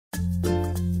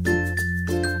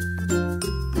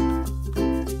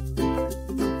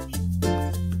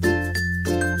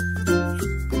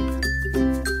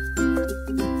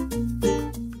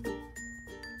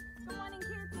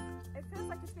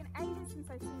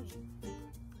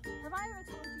Have I ever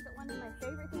told you that one of my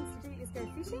favourite things to do is go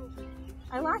fishing?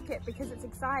 I like it because it's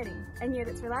exciting and yet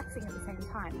it's relaxing at the same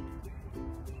time.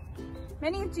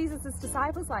 Many of Jesus'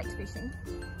 disciples liked fishing,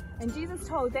 and Jesus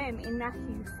told them in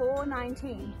Matthew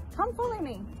 4:19, "Come follow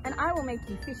me and I will make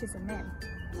you fishers of men."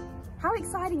 How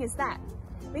exciting is that?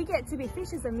 We get to be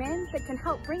fishers of men that can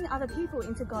help bring other people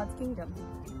into God's kingdom.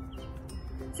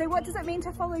 So what does it mean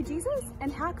to follow Jesus,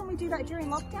 and how can we do that during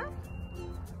lockdown?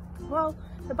 Well,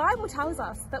 the Bible tells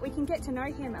us that we can get to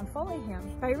know him and follow him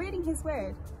by reading his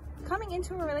word, coming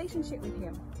into a relationship with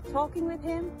him, talking with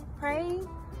him, praying,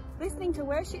 listening to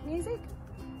worship music.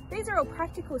 These are all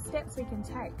practical steps we can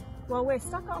take while we're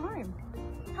stuck at home.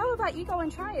 How about you go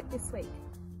and try it this week?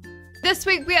 This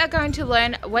week we are going to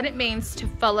learn what it means to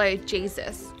follow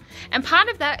Jesus. And part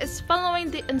of that is following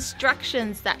the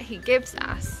instructions that he gives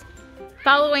us.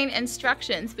 Following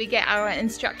instructions, we get our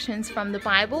instructions from the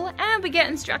Bible and we get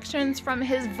instructions from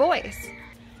his voice.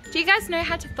 Do you guys know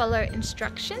how to follow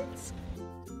instructions?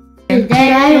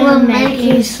 Today I will make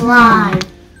you slime.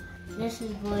 This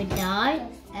is for dye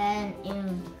and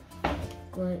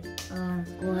good.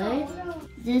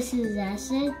 This is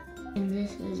acid and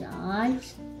this is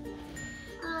ice.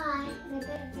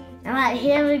 And right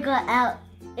here we got our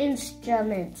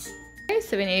instruments. Okay,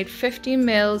 so we need 50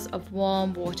 ml of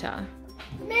warm water.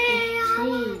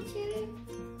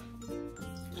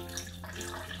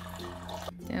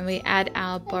 Then we add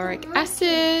our boric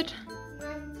acid.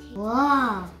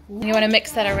 Wow. And you want to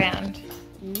mix that around.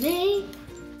 Me?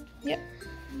 Yep.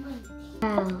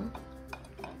 Wow.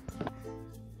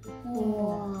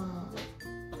 Wow.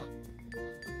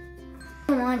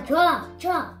 Come on,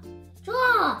 drop. So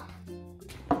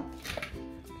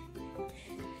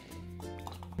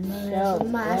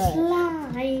my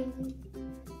slime.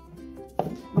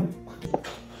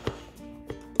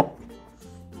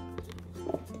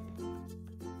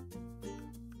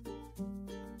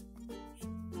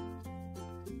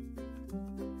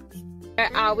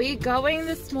 Where are we going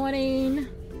this morning?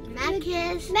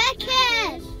 Macca's.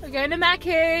 We're going to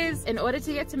Macca's. In order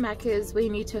to get to Macca's, we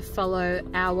need to follow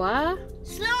our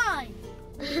Slime.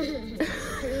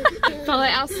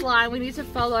 slime. We need to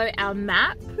follow our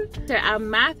map. So our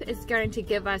map is going to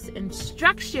give us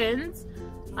instructions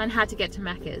on how to get to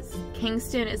Macca's.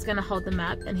 Kingston is going to hold the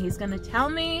map and he's going to tell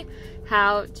me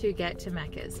how to get to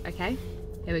Macca's. Okay,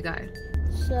 here we go.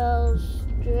 So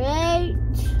straight.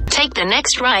 Take the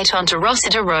next right onto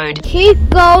Rossiter Road. Keep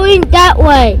going that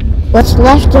way. What's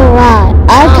left or right?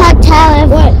 I can't tell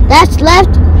if that's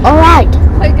left or right.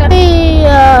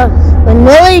 We're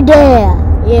nearly there.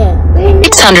 Yeah.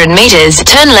 600 meters,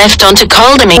 turn left onto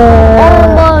Caldermead.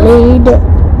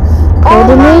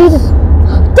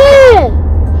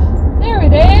 There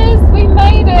it is. We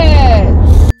made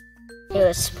it. You're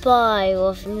a spy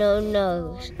with no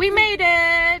nose. We made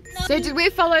it. So did we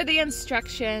follow the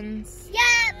instructions?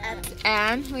 Yep.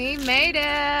 And we made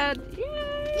it. Yay.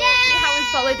 See how we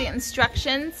followed the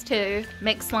instructions to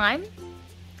make slime?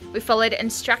 We followed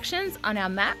instructions on our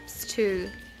maps to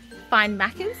find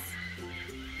Macca's.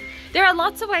 There are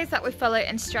lots of ways that we follow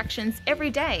instructions every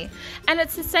day, and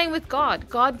it's the same with God.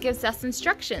 God gives us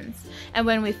instructions, and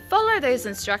when we follow those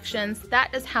instructions,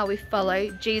 that is how we follow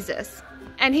Jesus.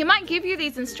 And he might give you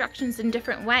these instructions in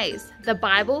different ways. The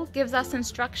Bible gives us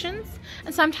instructions,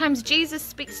 and sometimes Jesus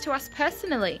speaks to us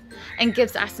personally and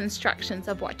gives us instructions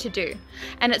of what to do.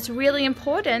 And it's really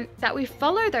important that we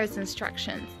follow those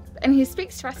instructions. And he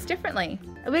speaks to us differently.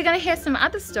 And we're going to hear some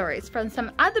other stories from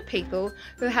some other people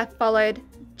who have followed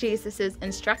Jesus'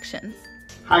 instructions.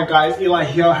 Hi guys, Eli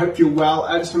here. I hope you're well.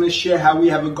 I just want to share how we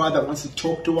have a God that wants to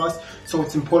talk to us, so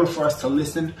it's important for us to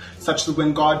listen, such that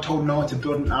when God told Noah to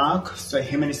build an ark so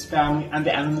him and his family and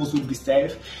the animals would be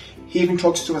safe, he even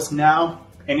talks to us now,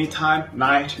 anytime,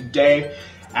 night, day,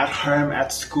 at home,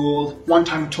 at school. One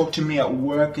time he talked to me at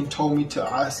work and told me to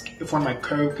ask if one of my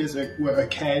coworkers were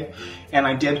okay, and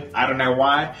I did. I don't know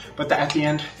why, but at the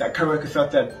end, that coworker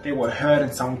felt that they were hurt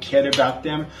and someone cared about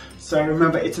them. So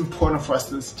remember, it's important for us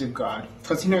to listen to God,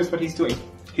 because he knows what he's doing.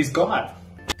 He's God.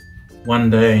 One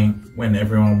day, when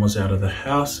everyone was out of the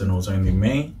house and it was only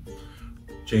me,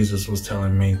 Jesus was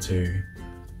telling me to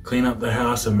clean up the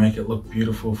house and make it look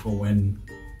beautiful for when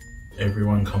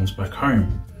everyone comes back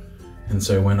home. And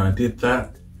so when I did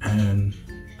that and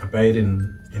obeyed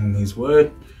in his word,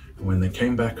 and when they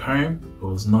came back home, it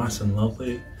was nice and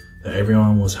lovely that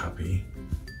everyone was happy.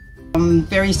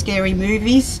 Very scary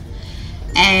movies,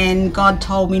 and God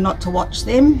told me not to watch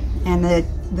them, and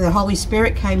the Holy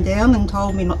Spirit came down and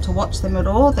told me not to watch them at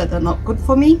all, that they're not good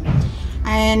for me,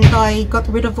 and I got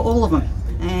rid of all of them,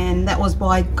 and that was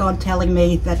by God telling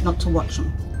me that not to watch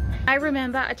them. I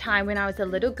remember a time when I was a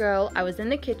little girl, I was in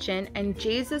the kitchen and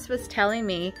Jesus was telling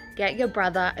me, get your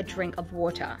brother a drink of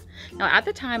water. Now at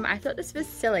the time I thought this was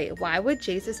silly. Why would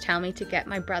Jesus tell me to get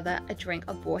my brother a drink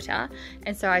of water?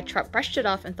 And so I brushed it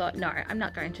off and thought, no, I'm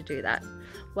not going to do that.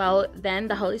 Well, then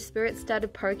the Holy Spirit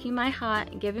started poking my heart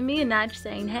and giving me a nudge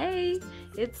saying, hey,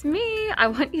 it's me. I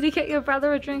want you to get your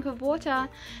brother a drink of water.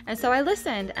 And so I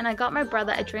listened and I got my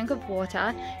brother a drink of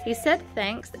water. He said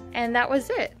thanks and that was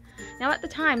it. Now at the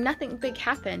time, nothing big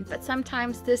happened, but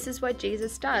sometimes this is what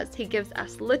Jesus does. He gives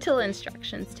us little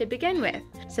instructions to begin with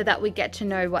so that we get to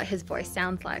know what his voice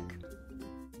sounds like.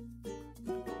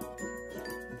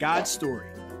 God's story.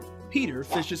 Peter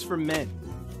fishes for men.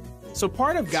 So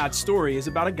part of God's story is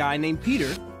about a guy named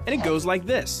Peter, and it goes like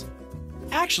this.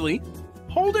 Actually,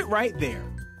 hold it right there.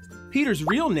 Peter's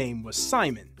real name was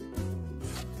Simon.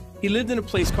 He lived in a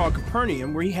place called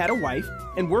Capernaum where he had a wife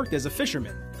and worked as a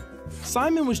fisherman.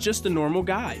 Simon was just a normal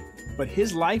guy, but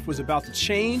his life was about to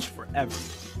change forever.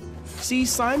 See,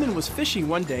 Simon was fishing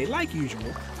one day, like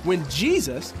usual, when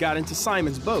Jesus got into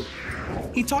Simon's boat.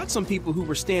 He taught some people who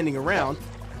were standing around.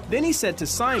 Then he said to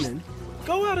Simon,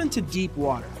 go out into deep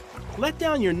water. Let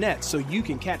down your net so you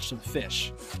can catch some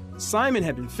fish. Simon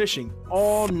had been fishing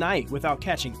all night without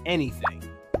catching anything.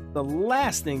 The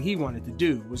last thing he wanted to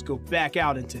do was go back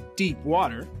out into deep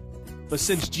water. But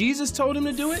since Jesus told him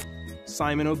to do it,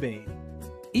 Simon obeyed,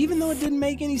 even though it didn't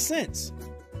make any sense.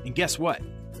 And guess what?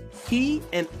 He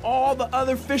and all the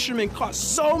other fishermen caught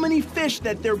so many fish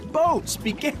that their boats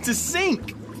began to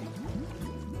sink.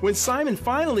 When Simon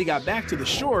finally got back to the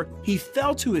shore, he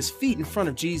fell to his feet in front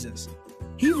of Jesus.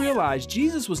 He realized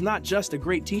Jesus was not just a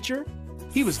great teacher,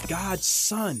 he was God's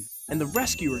son and the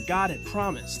rescuer God had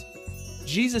promised.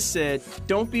 Jesus said,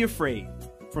 don't be afraid.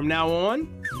 From now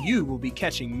on, you will be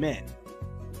catching men.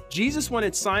 Jesus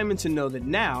wanted Simon to know that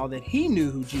now that he knew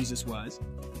who Jesus was,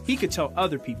 he could tell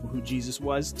other people who Jesus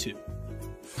was too.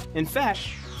 In fact,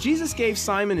 Jesus gave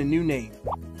Simon a new name,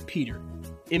 Peter.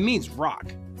 It means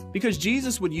rock, because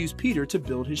Jesus would use Peter to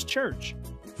build his church.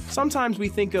 Sometimes we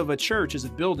think of a church as a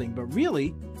building, but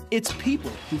really, it's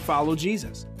people who follow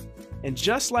Jesus. And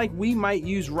just like we might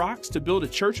use rocks to build a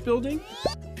church building,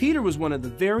 Peter was one of the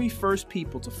very first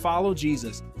people to follow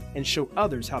Jesus and show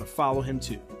others how to follow him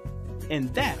too.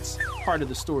 And that's part of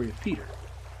the story of Peter.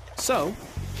 So,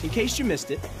 in case you missed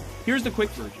it, here's the quick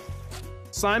version.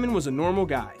 Simon was a normal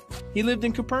guy. He lived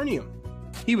in Capernaum.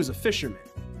 He was a fisherman.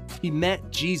 He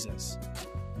met Jesus.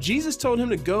 Jesus told him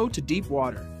to go to deep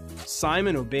water.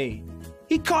 Simon obeyed.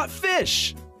 He caught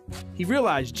fish. He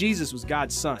realized Jesus was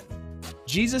God's son.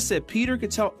 Jesus said Peter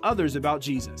could tell others about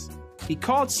Jesus. He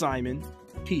called Simon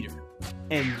Peter.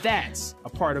 And that's a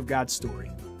part of God's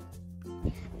story.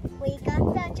 We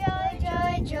got the joy,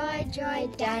 joy, joy, joy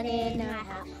down in our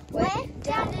heart. Way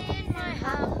down in my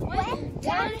heart. Way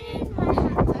down in my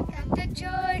heart. I got the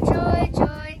joy, joy,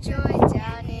 joy, joy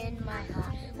down in my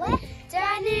heart. Way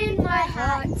down in my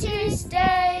heart to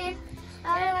stay.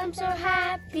 And I'm so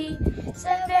happy,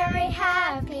 so very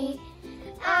happy.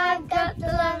 I've got the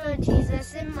love of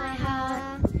Jesus in my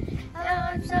heart. And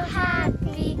I'm so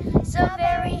happy, so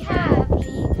very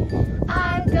happy.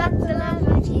 I've got the love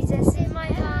of Jesus in my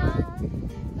heart.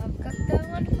 I've got the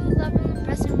wonderful love and the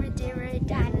present redeemer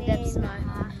down the depths of my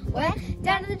heart. Where?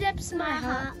 Down in the depths of my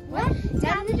heart. Where?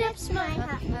 Down in the depths of my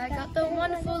heart. I got the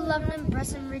wonderful love and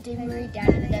present redeemer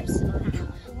down in the depths of my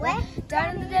heart. Where?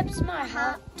 Down in the depths of my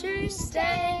heart to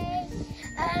stay.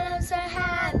 And I'm so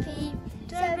happy,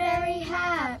 so very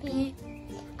happy.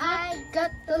 I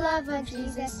got the love of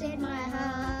Jesus in my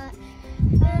heart.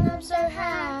 And I'm so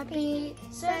happy,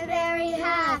 so very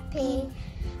happy.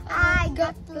 I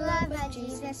got the love of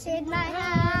Jesus in my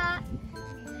heart.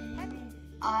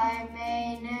 I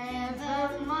may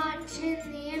never march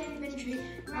in the infantry,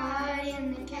 ride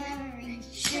in the cavalry,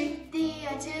 shoot the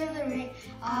artillery.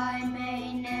 I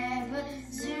may never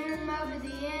zoom over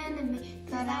the enemy,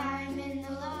 but I'm in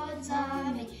the Lord's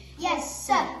army. Yes,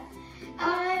 sir.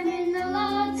 I'm in the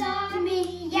Lord's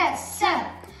army. Yes,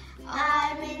 sir.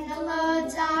 I'm in the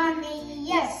Lord's army.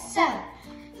 Yes, sir.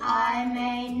 I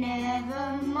may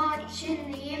never march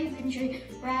in the infantry,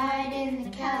 ride in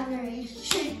the cavalry,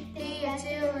 shoot the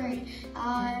artillery.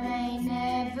 I may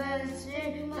never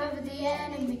zoom over the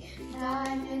enemy, but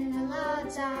I'm in the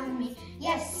Lord's army.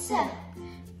 Yes, sir.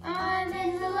 I'm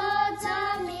in the Lord's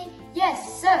army.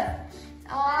 Yes, sir.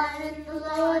 I'm in the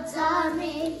Lord's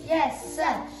army. Yes,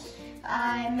 sir.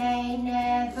 I may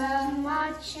never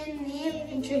march in the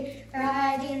infantry,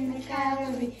 ride in the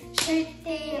cavalry, shoot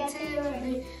the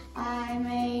artillery. I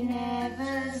may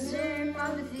never zoom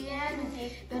over the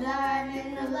enemy, but I'm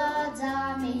in the Lord's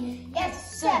army.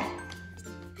 Yes, sir.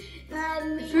 But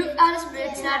The fruit of the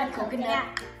Spirit's not a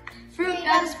coconut. Fruit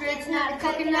of the Spirit's not a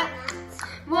coconut.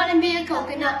 Wanna be a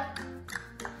coconut.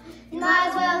 You might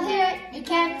as well hear it. You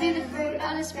can't be the fruit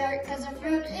of the Spirit, cause the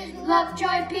fruit is love,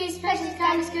 joy, peace, patience,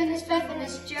 kindness, goodness,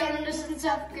 faithfulness, gentleness, and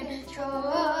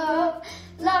self-control.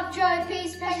 Love, joy,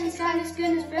 peace, patience, kindness,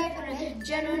 goodness, faithfulness,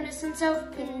 gentleness, and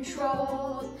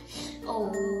self-control.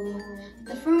 Oh,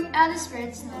 the fruit of the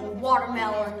Spirit's not a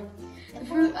watermelon. The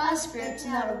fruit of the Spirit's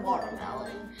not a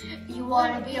watermelon. You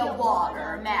want to be a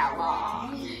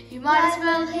watermelon. You might as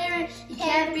well hear it. You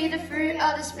can't be the fruit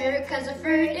of the Spirit, cause the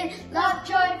fruit is love,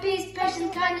 joy, peace,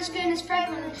 patience, kindness, goodness,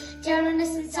 faithfulness,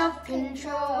 gentleness, and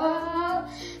self-control.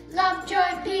 Love,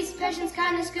 joy, peace, patience,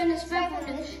 kindness, goodness,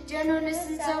 faithfulness, gentleness,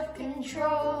 and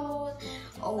self-control.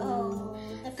 Oh,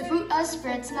 the fruit of the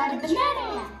Spirit's not a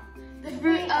banana. The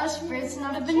fruit of the Spirit's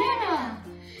not a banana.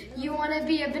 You want to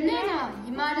be a banana,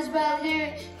 you might as well hear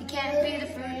it. You can't be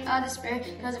the fruit of the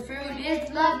Spirit, cause the fruit is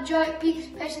love, joy, peace,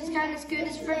 patience, kindness,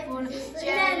 goodness, faithfulness,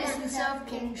 gentleness, and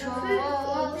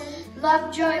self-control.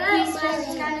 Love, joy, peace,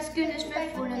 patience, kindness, goodness,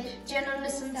 faithfulness,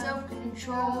 gentleness, and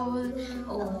self-control.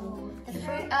 Oh, the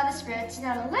fruit of the Spirit's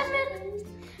not a lemon.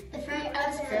 The fruit of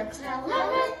the Spirit's not a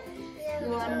lemon. You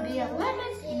wanna be a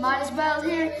lemon, you might as well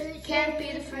hear it. You can't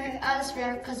be the fruit of the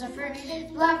Spirit, cause the fruit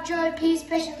is love, joy, peace,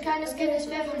 patience, kindness, goodness,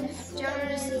 faithfulness,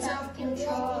 gentleness, and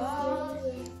self-control.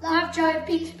 Love, joy,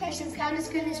 peace, patience, kindness,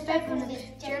 goodness, faithfulness,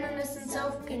 gentleness, and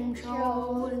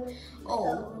self-control.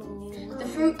 Oh, the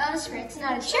fruit of the Spirit's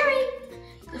not a cherry.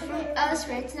 The fruit of the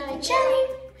Spirit's not a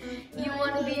cherry. You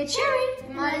want to be a cherry,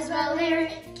 you might as well hear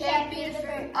it. You can't be the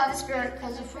fruit of the Spirit,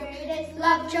 cause the fruit is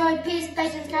love, joy, peace,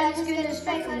 patience, kindness, goodness,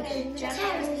 faithfulness,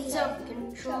 gentleness, and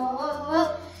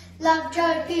self-control. Love,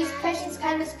 joy, peace, patience,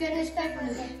 kindness, goodness,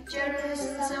 faithfulness, gentleness,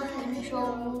 and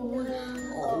self-control.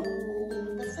 Oh,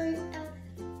 the fruit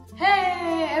of...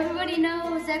 Hey, everybody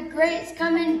knows that grapes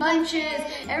come in bunches.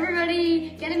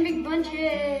 Everybody get in big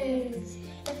bunches.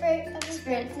 The fruit of the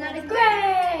Spirit's not a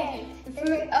grape. The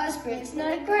fruit of the Spirit's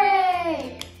not a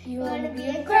grape. You want to be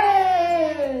a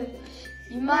grape.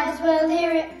 You might as well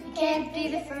hear it. You can't be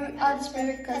the fruit of the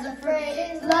Spirit, cause the fruit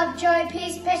is love, joy,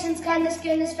 peace, patience, kindness,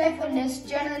 goodness, faithfulness,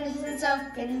 gentleness, and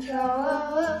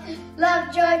self-control.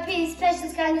 Love, joy, peace,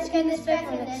 patience, kindness, goodness,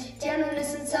 faithfulness,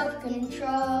 gentleness, and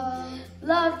self-control.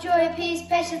 Love, joy, peace,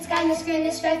 patience, kindness,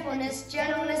 goodness, faithfulness,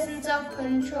 gentleness, and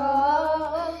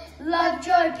self-control. Love,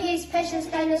 joy, peace, patience,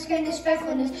 kindness, goodness,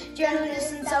 faithfulness,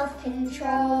 gentleness, and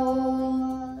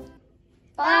self-control.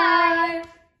 Bye!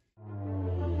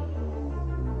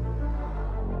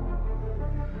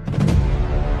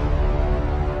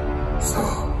 So,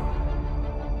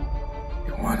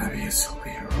 you wanna be a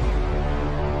superhero?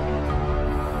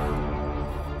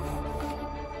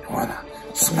 You wanna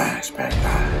smash bad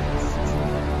guys?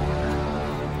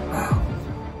 Well,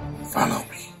 follow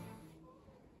me.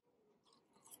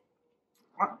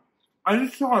 I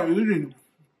just started eating.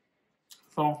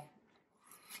 So,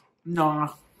 no,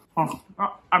 I'm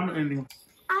not eating.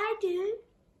 I do.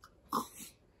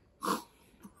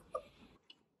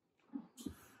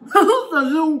 A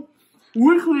little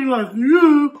weakling like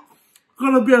you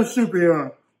gonna be a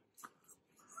superhero.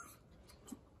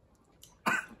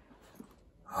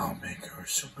 I'll make you a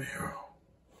superhero.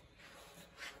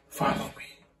 Follow me.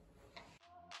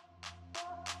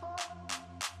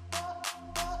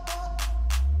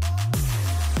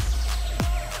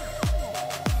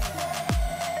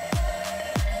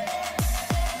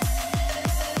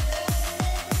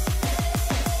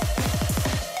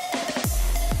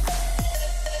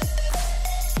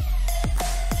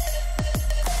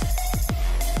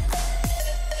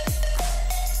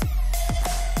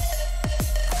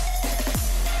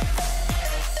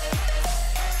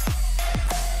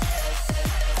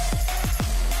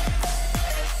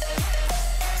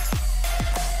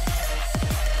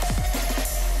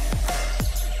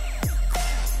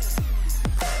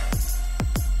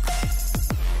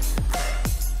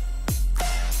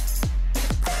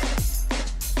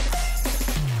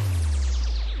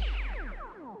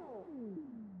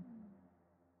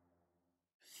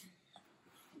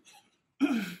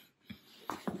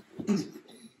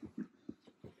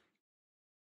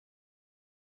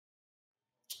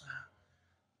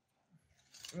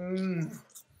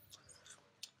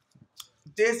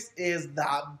 This is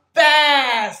the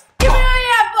best! Give me all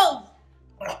your apples!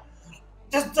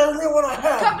 This is the only one I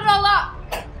have! Cough it all up!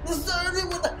 This is the only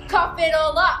one I Cough it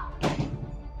all up!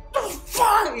 That's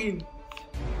fine!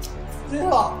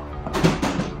 Yeah.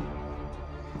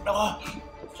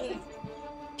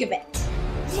 Give it.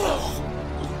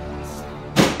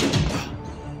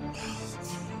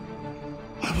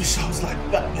 I wish I was like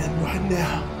Batman right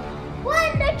now.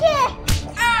 Wonderkid!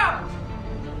 Ow!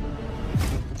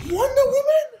 Wonder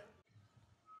Woman?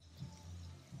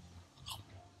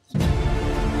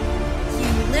 You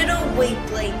little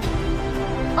weakling.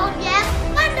 Oh yeah?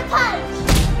 Wonder Punch!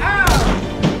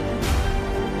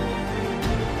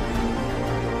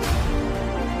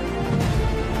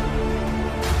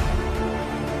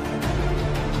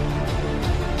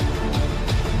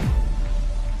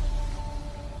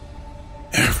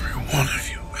 Every one of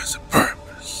you has a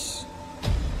purpose.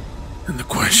 And the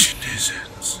question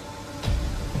isn't,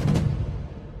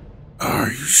 are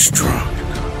you strong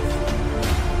enough?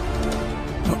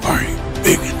 Or are you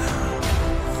big enough?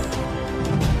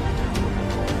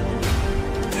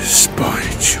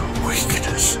 Despite your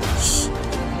weaknesses,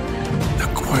 the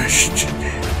question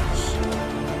is,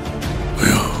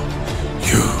 will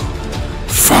you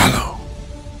follow?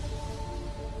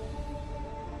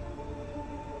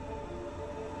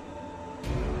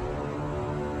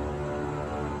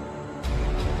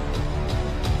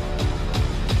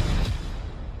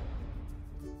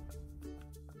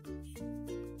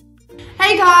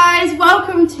 Hey guys,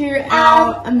 welcome to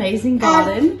our amazing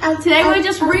garden. Today we're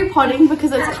just repotting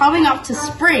because it's coming up to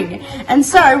spring, and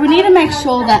so we need to make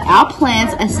sure that our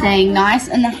plants are staying nice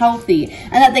and healthy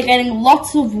and that they're getting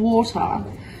lots of water.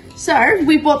 So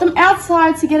we brought them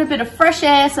outside to get a bit of fresh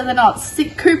air so they're not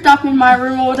cooped up in my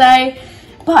room all day.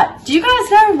 But do you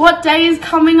guys know what day is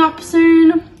coming up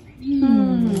soon?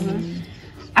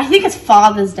 I think it's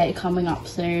Father's Day coming up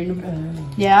soon.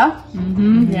 Yeah?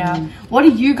 Yeah. What are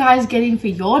you guys getting for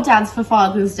your dads for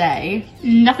Father's Day?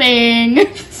 Nothing.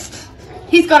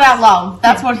 He's got our love.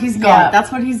 That's what he's got. Yeah.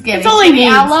 That's what he's getting. That's all he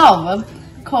needs. Our love,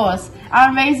 of course. Our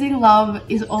amazing love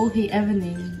is all he ever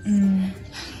needs.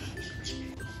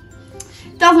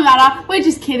 Doesn't matter. We're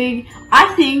just kidding.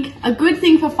 I think a good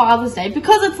thing for Father's Day,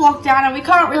 because it's lockdown and we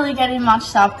can't really get in much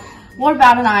stuff, what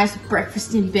about a nice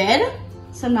breakfast in bed?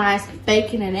 Some nice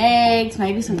bacon and eggs,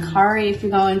 maybe some curry if you're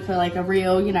going for like a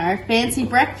real, fancy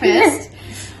breakfast.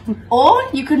 Or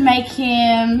you could make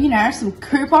him, some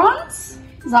coupons.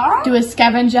 Zara? Do a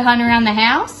scavenger hunt around the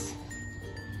house.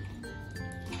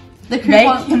 The coupon.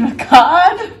 Make him a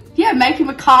card. Yeah, make him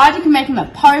a card. You can make him a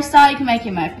poster. You can make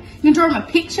him you can draw him a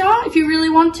picture if you really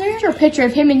want to. Draw a picture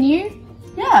of him and you.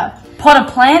 Yeah. Pot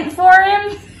a plant for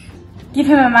him. Give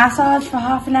him a massage for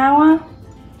half an hour.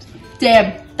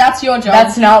 Deb, that's your job.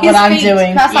 That's not what I'm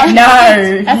doing. That's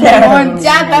no.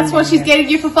 Dad, that's what she's getting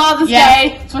you for Father's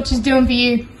Day. That's what she's doing for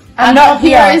you. I'm not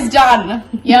here. Is done.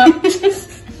 Yep.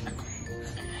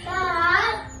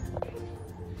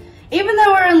 Even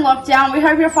though we're in lockdown, we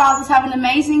hope your fathers have an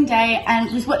amazing day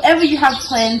and with whatever you have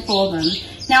planned for them.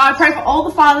 Now, I pray for all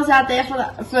the fathers out there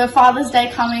for Father's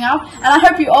Day coming up, and I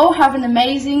hope you all have an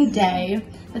amazing day.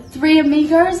 The three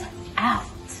amigos out.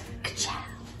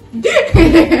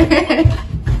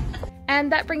 And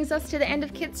that brings us to the end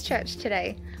of Kids Church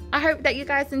today. I hope that you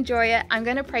guys enjoy it. I'm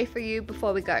going to pray for you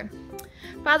before we go.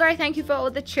 Father, I thank you for all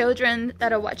the children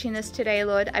that are watching this today,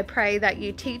 Lord. I pray that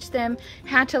you teach them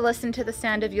how to listen to the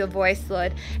sound of your voice,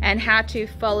 Lord, and how to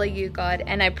follow you, God.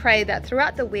 And I pray that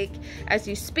throughout the week, as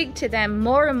you speak to them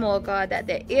more and more, God, that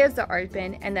their ears are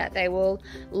open and that they will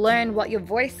learn what your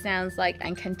voice sounds like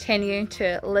and continue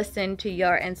to listen to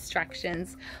your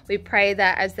instructions. We pray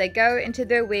that as they go into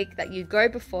their week, that you go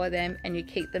before them and you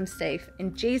keep them safe.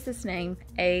 In Jesus' name,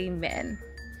 amen.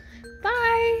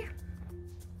 Bye.